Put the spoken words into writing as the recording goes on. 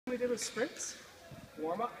we did was sprints,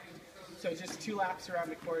 warm-up. So just 2 laps around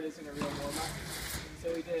the court isn't a real warm-up.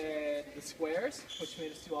 So we did the squares, which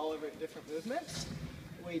made us do all of our different movements.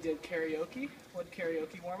 We did karaoke,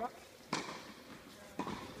 karaoke warm-up.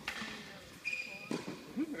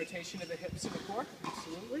 Rotation of the hips and the core,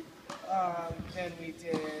 absolutely. Then we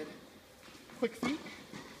did quick feet,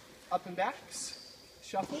 up and backs,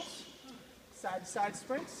 shuffles, side-to-side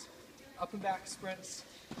sprints, up and back sprints,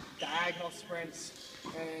 diagonal sprints,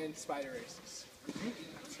 and spider races.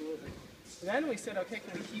 Absolutely. Then we said, okay,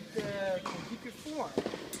 can we keep your form,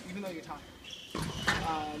 even though you're tired?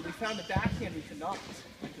 We found the backhand we could not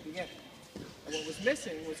at the beginning. And what was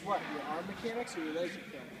missing was what? Your arm mechanics or your leg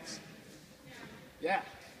mechanics? Yeah.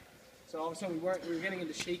 So all of a sudden we were getting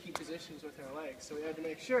into shaky positions with our legs. So we had to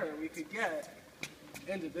make sure we could get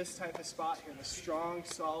into this type of spot here, the strong,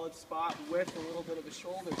 solid spot with a little bit of a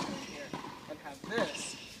shoulder turn here, and have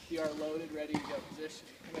this be our loaded, ready to go position.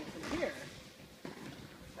 And then from here,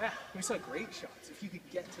 we saw great shots if you could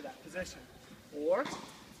get to that position. Or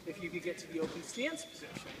if you could get to the open stance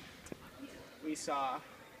position, we saw,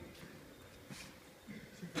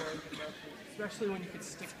 especially when you could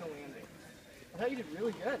stick the landing. I thought you did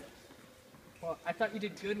really good. Well, I thought you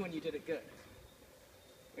did good when you did it good.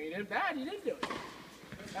 When you did it bad, you didn't do it.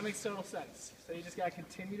 That makes total sense. So you just got to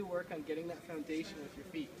continue to work on getting that foundation with your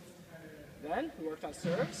feet. Then we worked on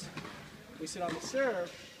serves. We said on the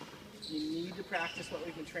serve, you need to practice what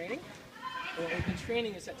we've been training. And what we've been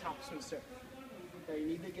training is that topspin serve. Now you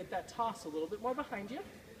need to get that toss a little bit more behind you.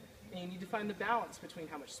 And you need to find the balance between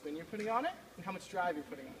how much spin you're putting on it and how much drive you're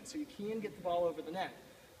putting on it. So you can get the ball over the net,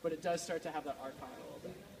 but it does start to have that arc on it a little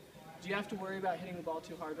bit. Do you have to worry about hitting the ball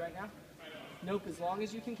too hard right now? Nope, as long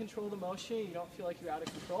as you can control the motion, you don't feel like you're out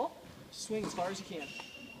of control, swing as hard as you can,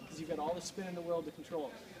 because you've got all the spin in the world to control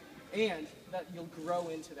it. And that you'll grow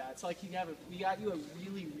into that. It's like we got you a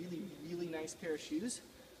really, really, really nice pair of shoes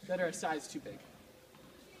that are a size too big.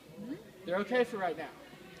 They're okay for right now,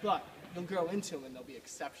 but you'll grow into them and they'll be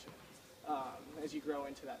exceptional as you grow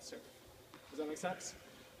into that serve. Does that make sense?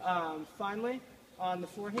 Finally, on the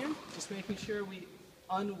forehand, just making sure we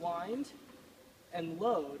unwind and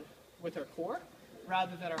load with our core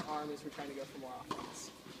rather than our arm as we're trying to go for more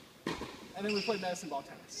offense. And then we played medicine ball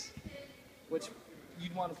tennis, which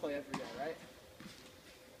you'd want to play every day, right?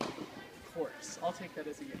 Of course. I'll take that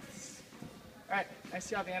as a yes. All right. Nice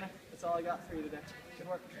job, Anna. That's all I got for you today. Good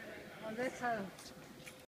work. Well, this